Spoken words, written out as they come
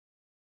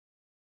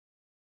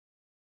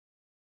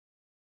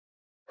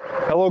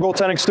Hello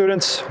goaltending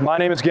students, my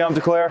name is Guillaume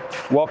Duclair.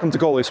 Welcome to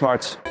Goalie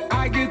Smarts.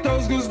 I get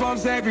those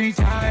goosebumps every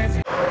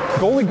time.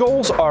 Goalie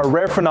goals are a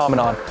rare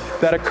phenomenon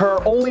that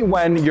occur only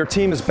when your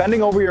team is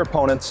bending over your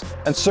opponents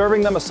and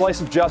serving them a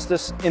slice of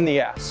justice in the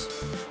ass.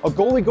 A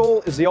goalie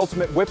goal is the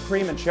ultimate whipped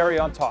cream and cherry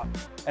on top,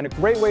 and a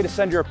great way to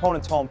send your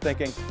opponents home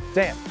thinking,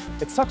 damn,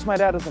 it sucks my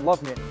dad doesn't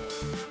love me anymore.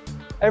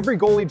 Every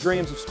goalie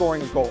dreams of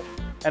scoring a goal,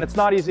 and it's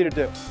not easy to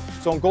do.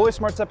 So in Goalie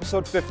Smarts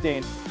episode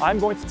 15, I'm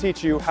going to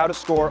teach you how to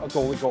score a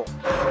goalie goal.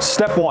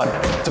 Step 1,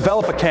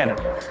 develop a cannon.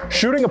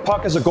 Shooting a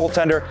puck as a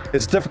goaltender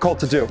is difficult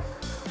to do.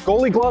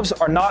 Goalie gloves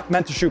are not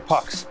meant to shoot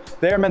pucks.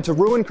 They are meant to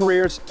ruin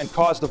careers and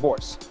cause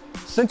divorce.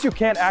 Since you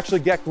can't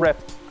actually get grip,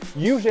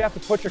 you usually have to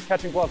put your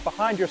catching glove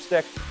behind your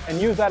stick and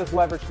use that as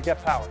leverage to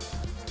get power.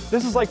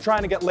 This is like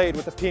trying to get laid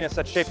with a penis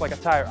that's shaped like a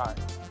tire iron.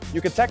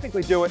 You could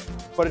technically do it,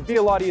 but it'd be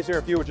a lot easier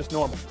if you were just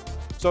normal.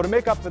 So to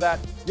make up for that,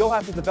 you'll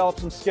have to develop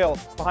some skill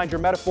behind your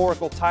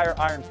metaphorical tire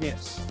iron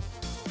penis.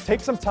 Take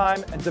some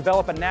time and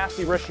develop a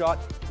nasty wrist shot,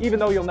 even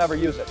though you'll never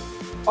use it.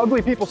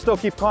 Ugly people still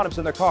keep condoms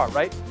in their car,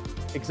 right?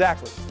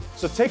 Exactly.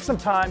 So take some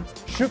time,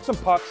 shoot some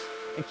pucks,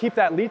 and keep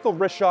that lethal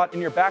wrist shot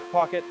in your back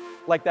pocket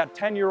like that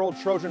 10-year-old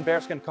Trojan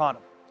bearskin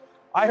condom.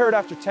 I heard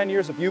after 10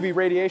 years of UV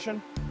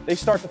radiation, they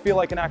start to feel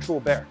like an actual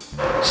bear.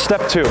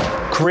 Step 2,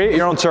 create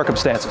your own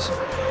circumstances.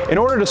 In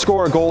order to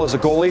score a goal as a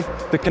goalie,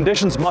 the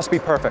conditions must be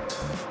perfect.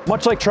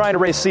 Much like trying to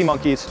raise sea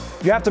monkeys,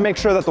 you have to make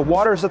sure that the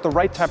water is at the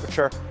right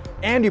temperature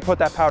and you put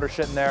that powder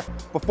shit in there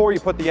before you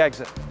put the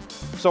eggs in.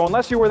 So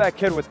unless you were that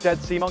kid with dead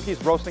sea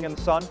monkeys roasting in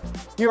the sun,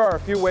 here are a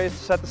few ways to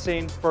set the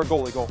scene for a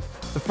goalie goal.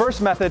 The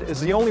first method is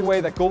the only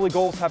way that goalie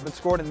goals have been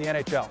scored in the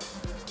NHL.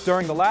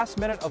 During the last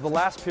minute of the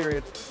last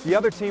period, the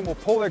other team will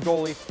pull their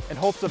goalie in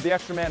hopes of the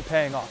extra man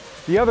paying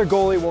off. The other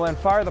goalie will then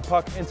fire the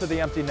puck into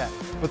the empty net.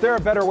 But there are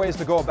better ways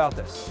to go about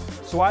this.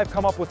 So I've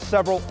come up with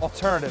several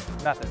alternative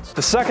methods.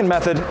 The second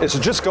method is to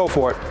just go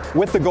for it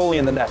with the goalie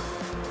in the net.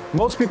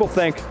 Most people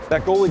think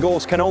that goalie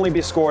goals can only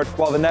be scored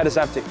while the net is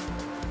empty.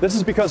 This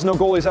is because no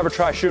goalies ever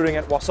try shooting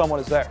it while someone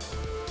is there.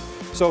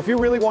 So if you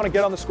really want to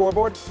get on the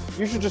scoreboard,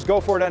 you should just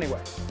go for it anyway.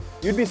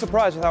 You'd be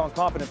surprised with how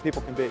incompetent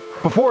people can be.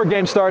 Before a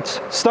game starts,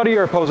 study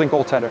your opposing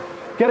goaltender.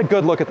 Get a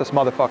good look at this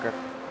motherfucker.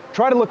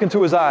 Try to look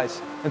into his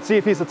eyes and see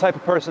if he's the type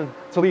of person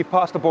to leave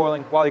pasta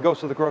boiling while he goes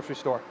to the grocery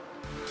store.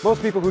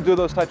 Most people who do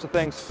those types of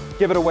things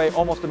give it away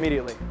almost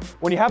immediately.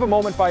 When you have a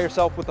moment by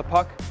yourself with the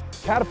puck,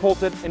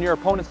 catapult it in your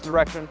opponent's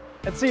direction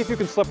and see if you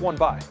can slip one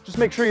by. Just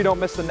make sure you don't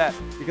miss the net,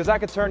 because that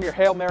could turn your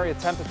Hail Mary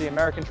attempt at the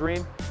American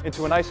dream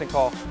into an icing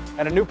call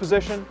and a new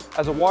position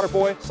as a water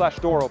boy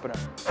 / door opener.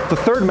 The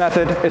third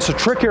method is to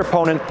trick your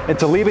opponent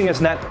into leaving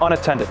his net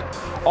unattended.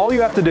 All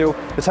you have to do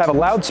is have a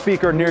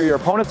loudspeaker near your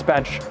opponent's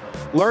bench,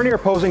 learn your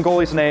opposing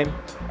goalie's name,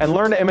 and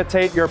learn to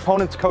imitate your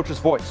opponent's coach's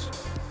voice.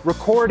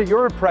 Record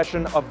your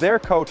impression of their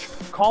coach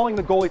calling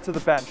the goalie to the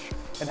bench,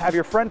 and have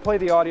your friend play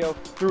the audio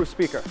through a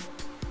speaker.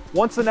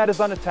 Once the net is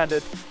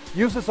unattended,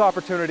 use this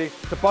opportunity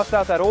to bust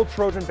out that old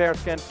Trojan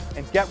bearskin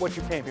and get what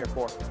you came here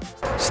for.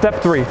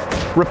 Step 3,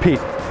 repeat.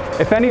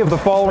 If any of the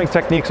following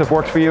techniques have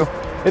worked for you,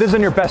 it is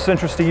in your best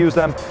interest to use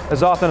them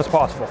as often as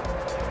possible.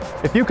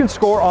 If you can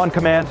score on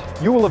command,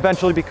 you will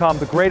eventually become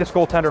the greatest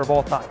goaltender of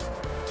all time.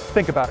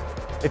 Think about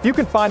it. If you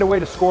can find a way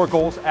to score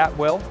goals at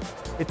will,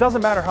 it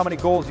doesn't matter how many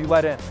goals you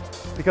let in,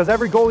 because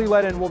every goal you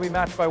let in will be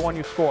matched by one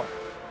you score.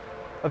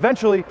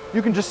 Eventually,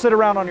 you can just sit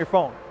around on your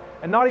phone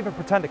and not even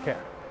pretend to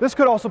care. This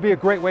could also be a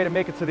great way to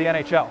make it to the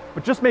NHL,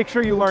 but just make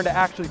sure you learn to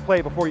actually play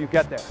before you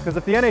get there, because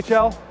if the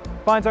NHL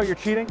finds out you're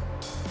cheating,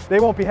 they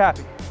won't be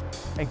happy.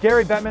 And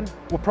Gary Bettman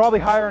will probably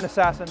hire an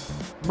assassin,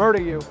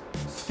 murder you,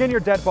 skin your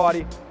dead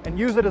body, and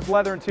use it as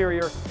leather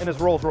interior in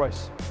his Rolls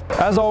Royce.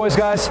 As always,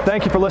 guys,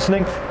 thank you for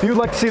listening. If you'd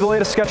like to see the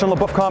latest sketch on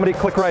LeBoeuf comedy,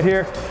 click right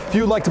here. If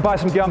you'd like to buy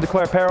some Guillaume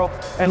Duclair apparel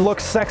and look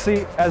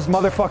sexy as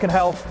motherfucking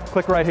hell,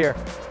 click right here.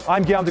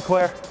 I'm Guillaume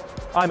Duclair.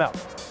 I'm out.